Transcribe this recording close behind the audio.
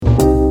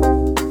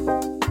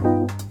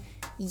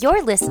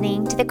You're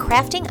listening to the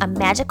Crafting a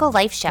Magical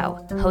Life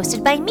show,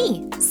 hosted by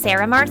me,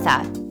 Sarah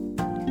Martha.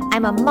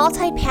 I'm a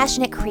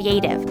multi-passionate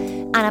creative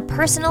on a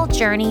personal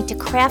journey to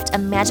craft a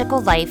magical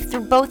life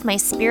through both my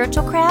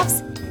spiritual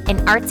crafts and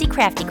artsy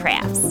crafty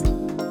crafts.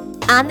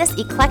 On this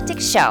eclectic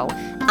show,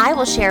 I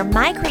will share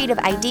my creative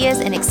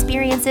ideas and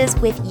experiences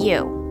with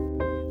you.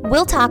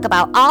 We'll talk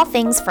about all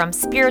things from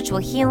spiritual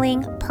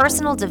healing,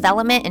 personal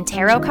development and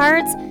tarot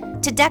cards,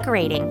 to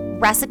decorating,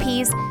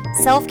 recipes,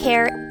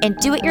 self-care, and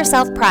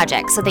do-it-yourself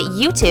projects so that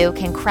you too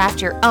can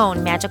craft your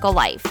own magical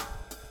life.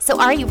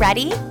 So are you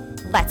ready?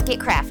 Let's get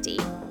crafty.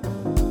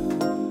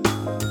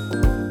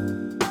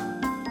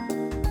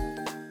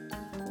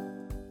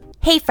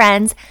 Hey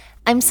friends,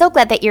 I'm so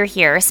glad that you're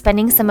here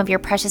spending some of your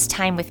precious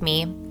time with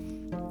me.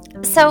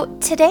 So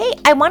today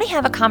I want to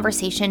have a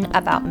conversation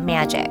about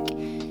magic,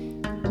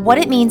 what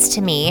it means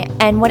to me,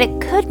 and what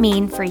it could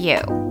mean for you.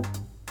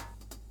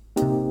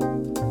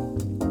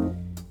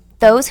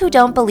 Those who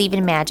don't believe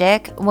in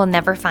magic will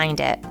never find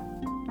it.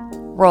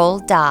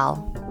 Roald Dahl.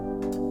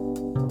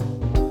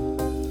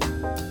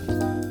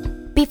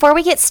 Before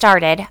we get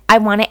started, I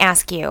want to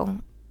ask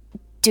you,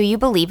 do you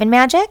believe in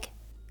magic?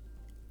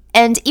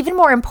 And even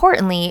more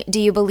importantly, do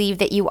you believe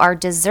that you are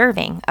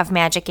deserving of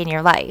magic in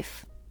your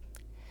life?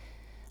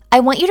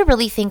 I want you to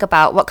really think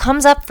about what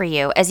comes up for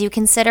you as you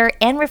consider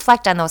and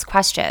reflect on those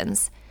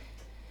questions.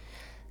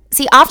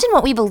 See, often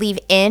what we believe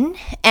in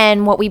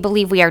and what we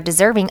believe we are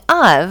deserving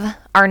of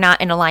are not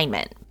in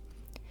alignment.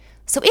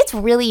 So it's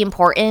really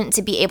important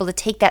to be able to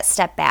take that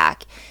step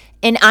back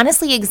and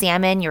honestly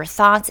examine your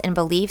thoughts and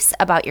beliefs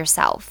about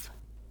yourself.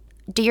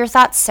 Do your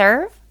thoughts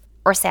serve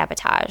or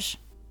sabotage?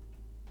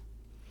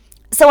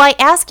 So I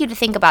ask you to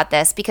think about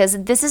this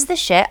because this is the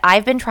shit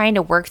I've been trying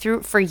to work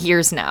through for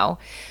years now,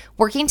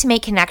 working to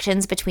make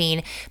connections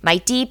between my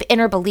deep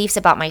inner beliefs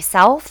about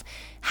myself,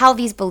 how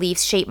these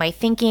beliefs shape my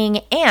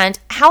thinking, and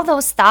how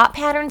those thought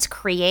patterns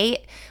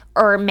create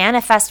or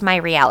manifest my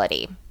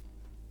reality.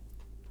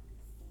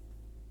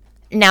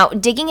 Now,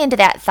 digging into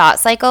that thought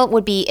cycle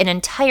would be an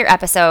entire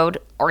episode,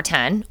 or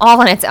 10, all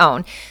on its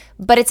own.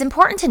 But it's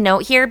important to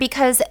note here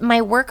because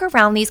my work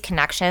around these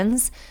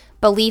connections,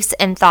 beliefs,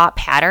 and thought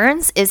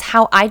patterns is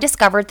how I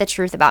discovered the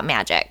truth about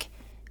magic.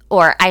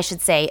 Or I should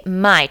say,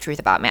 my truth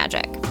about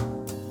magic.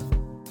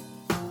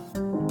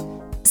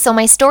 So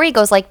my story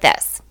goes like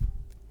this.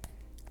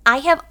 I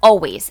have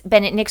always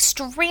been an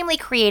extremely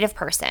creative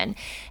person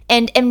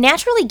and am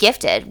naturally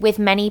gifted with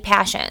many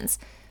passions.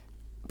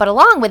 But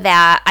along with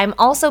that, I'm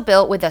also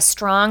built with a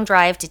strong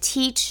drive to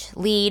teach,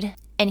 lead,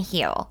 and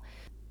heal.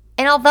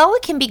 And although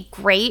it can be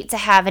great to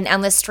have an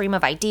endless stream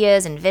of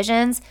ideas and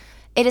visions,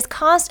 it has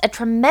caused a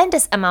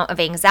tremendous amount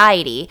of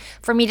anxiety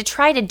for me to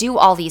try to do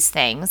all these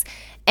things.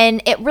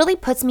 And it really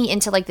puts me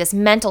into like this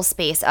mental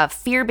space of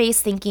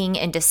fear-based thinking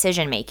and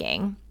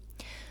decision-making.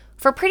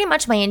 For pretty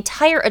much my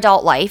entire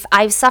adult life,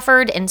 I've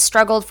suffered and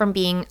struggled from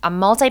being a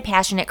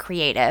multi-passionate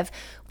creative,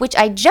 which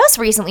I just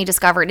recently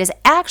discovered is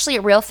actually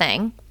a real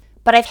thing.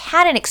 But I've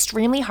had an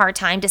extremely hard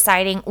time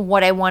deciding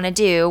what I want to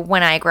do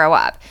when I grow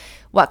up,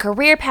 what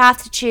career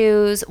path to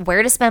choose,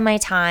 where to spend my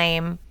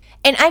time.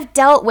 And I've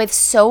dealt with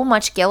so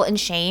much guilt and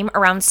shame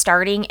around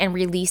starting and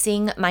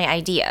releasing my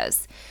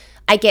ideas.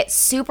 I get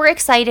super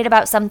excited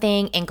about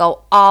something and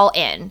go all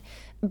in.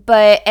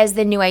 But as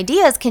the new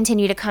ideas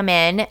continue to come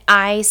in,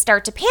 I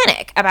start to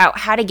panic about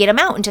how to get them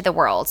out into the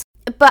world.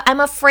 But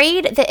I'm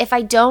afraid that if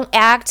I don't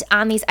act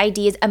on these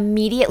ideas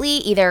immediately,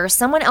 either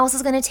someone else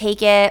is going to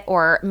take it,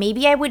 or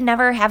maybe I would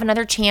never have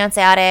another chance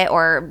at it,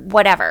 or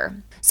whatever.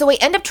 So I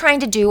end up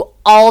trying to do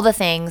all the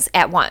things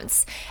at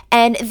once.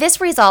 And this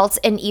results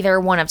in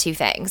either one of two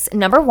things.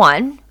 Number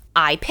one,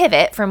 I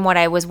pivot from what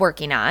I was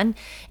working on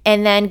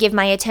and then give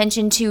my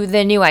attention to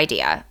the new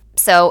idea.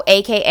 So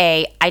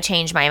AKA, I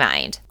change my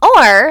mind.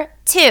 Or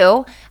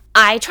two,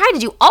 I try to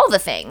do all the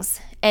things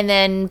and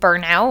then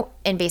burn out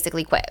and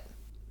basically quit.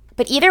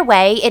 But either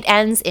way, it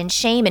ends in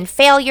shame and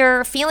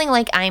failure, feeling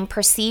like I'm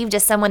perceived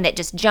as someone that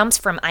just jumps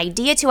from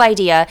idea to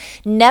idea,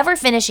 never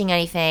finishing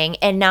anything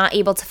and not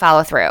able to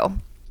follow through.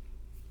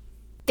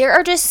 There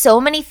are just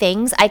so many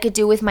things I could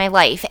do with my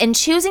life, and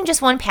choosing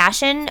just one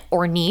passion,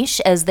 or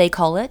niche as they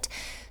call it,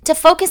 to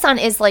focus on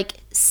is like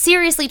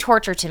seriously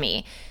torture to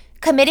me.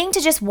 Committing to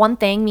just one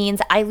thing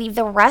means I leave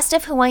the rest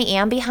of who I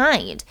am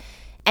behind.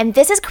 And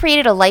this has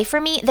created a life for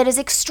me that is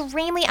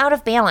extremely out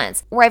of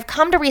balance, where I've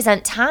come to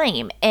resent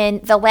time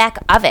and the lack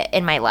of it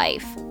in my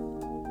life.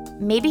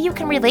 Maybe you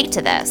can relate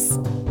to this.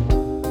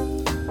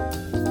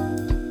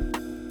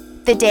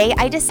 The day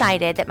I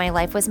decided that my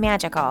life was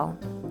magical,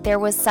 there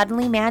was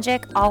suddenly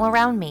magic all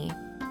around me.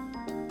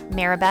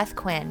 Maribeth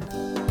Quinn.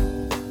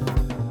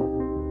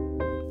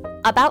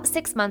 About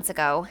 6 months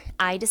ago,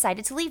 I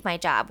decided to leave my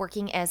job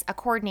working as a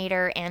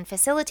coordinator and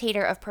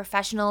facilitator of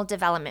professional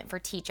development for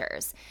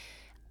teachers.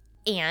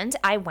 And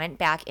I went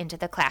back into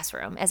the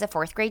classroom as a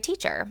 4th grade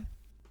teacher.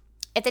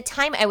 At the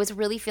time, I was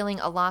really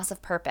feeling a loss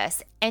of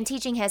purpose, and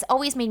teaching has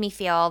always made me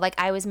feel like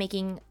I was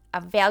making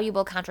a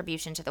valuable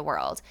contribution to the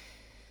world.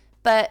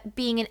 But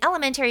being an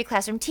elementary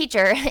classroom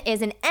teacher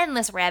is an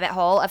endless rabbit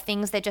hole of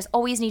things that just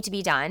always need to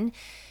be done.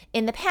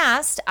 In the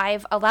past,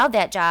 I've allowed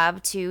that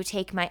job to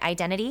take my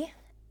identity,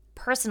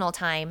 personal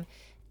time,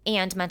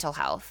 and mental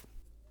health.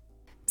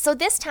 So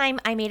this time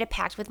I made a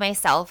pact with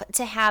myself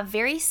to have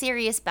very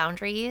serious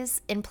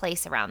boundaries in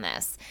place around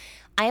this.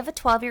 I have a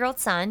 12-year-old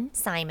son,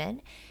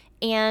 Simon,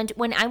 and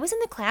when I was in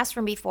the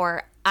classroom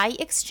before, I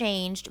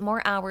exchanged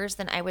more hours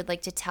than I would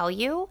like to tell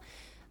you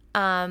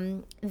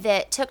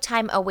that took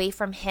time away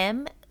from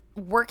him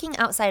working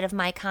outside of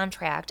my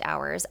contract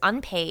hours,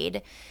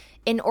 unpaid,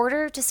 in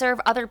order to serve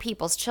other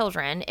people's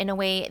children in a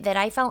way that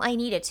I felt I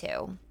needed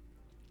to.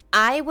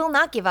 I will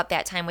not give up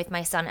that time with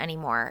my son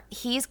anymore.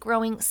 He's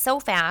growing so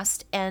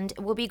fast and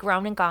will be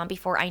grown and gone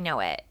before I know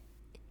it.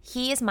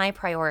 He is my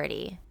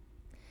priority.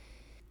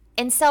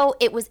 And so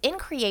it was in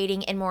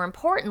creating and, more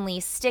importantly,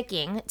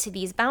 sticking to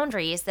these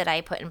boundaries that I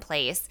put in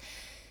place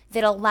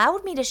that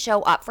allowed me to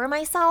show up for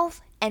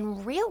myself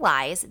and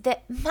realize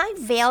that my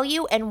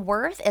value and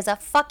worth as a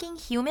fucking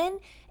human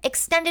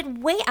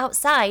extended way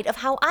outside of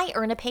how I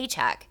earn a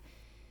paycheck.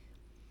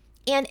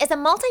 And as a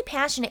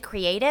multi-passionate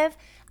creative,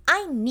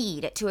 I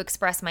need to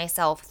express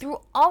myself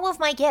through all of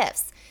my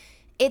gifts.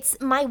 It's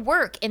my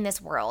work in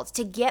this world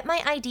to get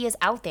my ideas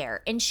out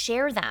there and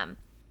share them.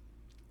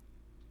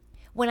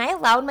 When I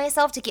allowed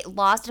myself to get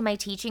lost in my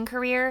teaching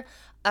career,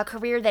 a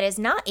career that is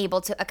not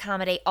able to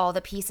accommodate all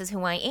the pieces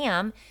who I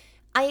am,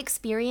 I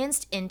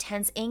experienced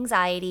intense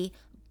anxiety,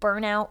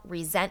 burnout,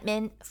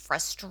 resentment,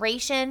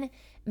 frustration,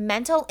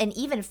 mental and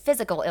even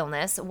physical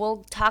illness.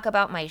 We'll talk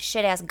about my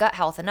shit-ass gut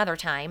health another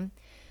time.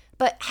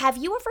 But have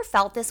you ever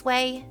felt this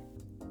way?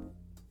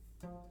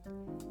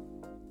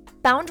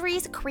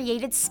 Boundaries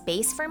created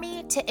space for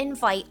me to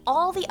invite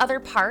all the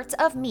other parts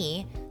of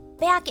me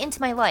back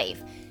into my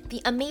life.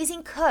 The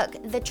amazing cook,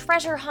 the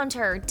treasure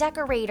hunter,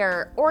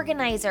 decorator,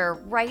 organizer,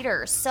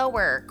 writer,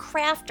 sewer,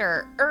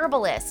 crafter,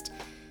 herbalist,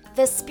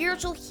 the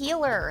spiritual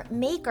healer,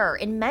 maker,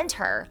 and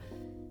mentor.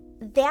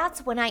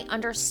 That's when I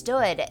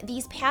understood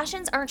these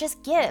passions aren't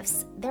just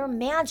gifts, they're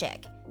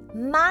magic.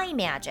 My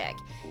magic.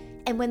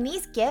 And when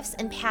these gifts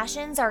and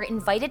passions are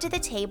invited to the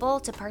table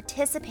to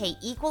participate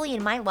equally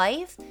in my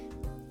life,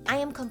 I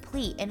am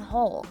complete and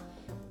whole.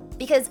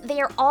 Because they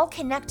are all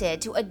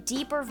connected to a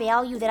deeper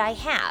value that I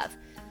have.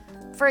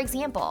 For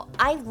example,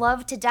 I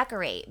love to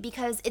decorate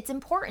because it's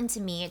important to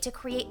me to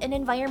create an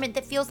environment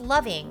that feels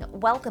loving,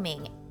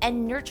 welcoming,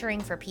 and nurturing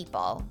for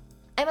people.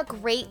 I'm a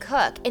great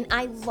cook and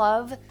I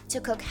love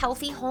to cook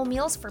healthy home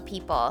meals for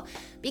people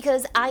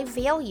because I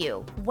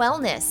value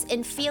wellness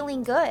and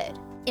feeling good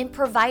in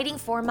providing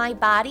for my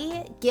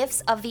body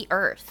gifts of the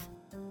earth.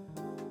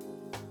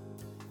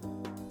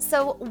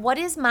 So what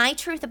is my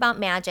truth about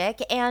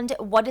magic and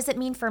what does it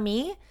mean for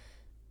me?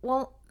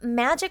 Well,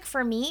 magic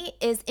for me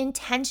is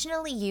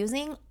intentionally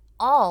using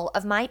all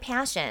of my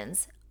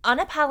passions,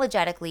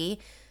 unapologetically,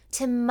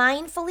 to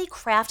mindfully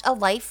craft a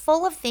life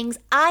full of things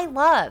I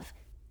love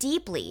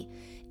deeply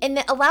and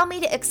that allow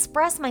me to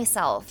express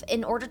myself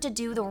in order to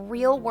do the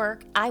real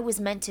work I was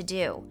meant to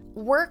do.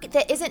 Work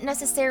that isn't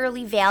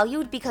necessarily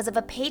valued because of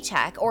a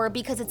paycheck or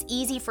because it's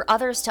easy for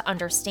others to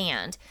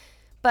understand,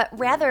 but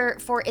rather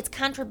for its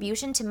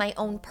contribution to my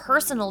own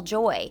personal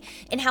joy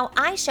and how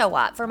I show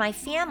up for my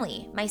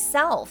family,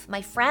 myself,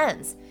 my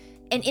friends,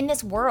 and in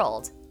this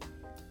world.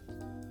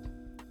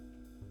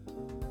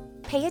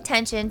 Pay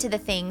attention to the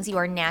things you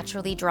are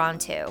naturally drawn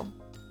to.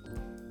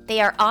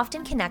 They are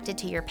often connected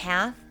to your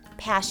path,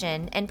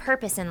 passion, and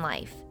purpose in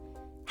life.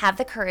 Have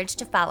the courage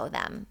to follow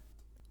them.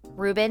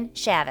 Ruben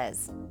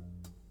Chavez.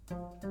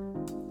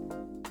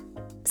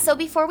 So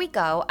before we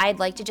go, I'd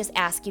like to just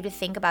ask you to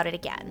think about it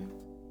again.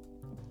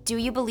 Do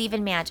you believe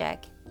in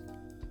magic?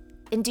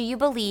 And do you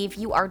believe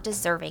you are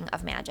deserving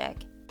of magic?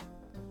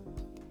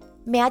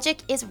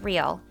 Magic is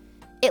real.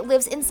 It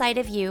lives inside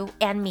of you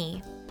and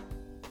me.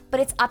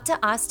 But it's up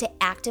to us to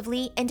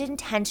actively and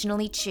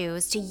intentionally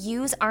choose to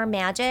use our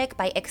magic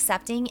by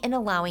accepting and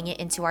allowing it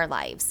into our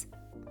lives.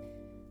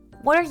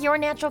 What are your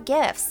natural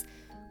gifts?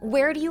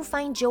 Where do you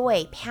find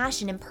joy,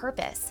 passion, and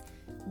purpose?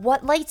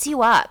 What lights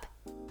you up?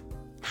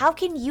 How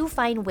can you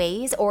find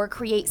ways or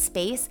create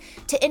space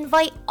to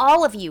invite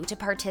all of you to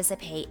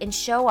participate and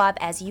show up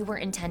as you were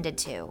intended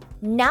to?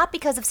 Not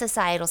because of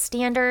societal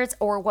standards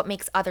or what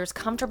makes others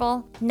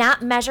comfortable,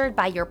 not measured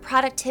by your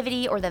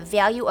productivity or the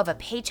value of a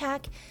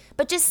paycheck,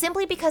 but just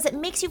simply because it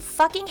makes you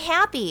fucking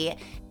happy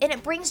and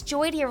it brings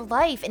joy to your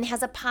life and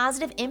has a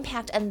positive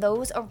impact on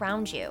those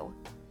around you.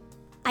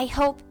 I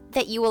hope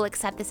that you will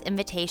accept this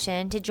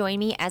invitation to join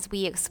me as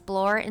we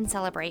explore and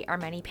celebrate our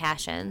many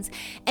passions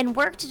and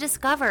work to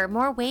discover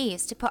more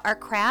ways to put our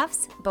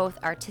crafts,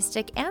 both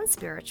artistic and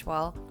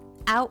spiritual,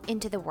 out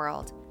into the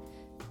world.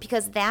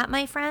 Because that,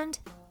 my friend,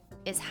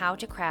 is how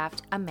to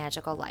craft a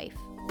magical life.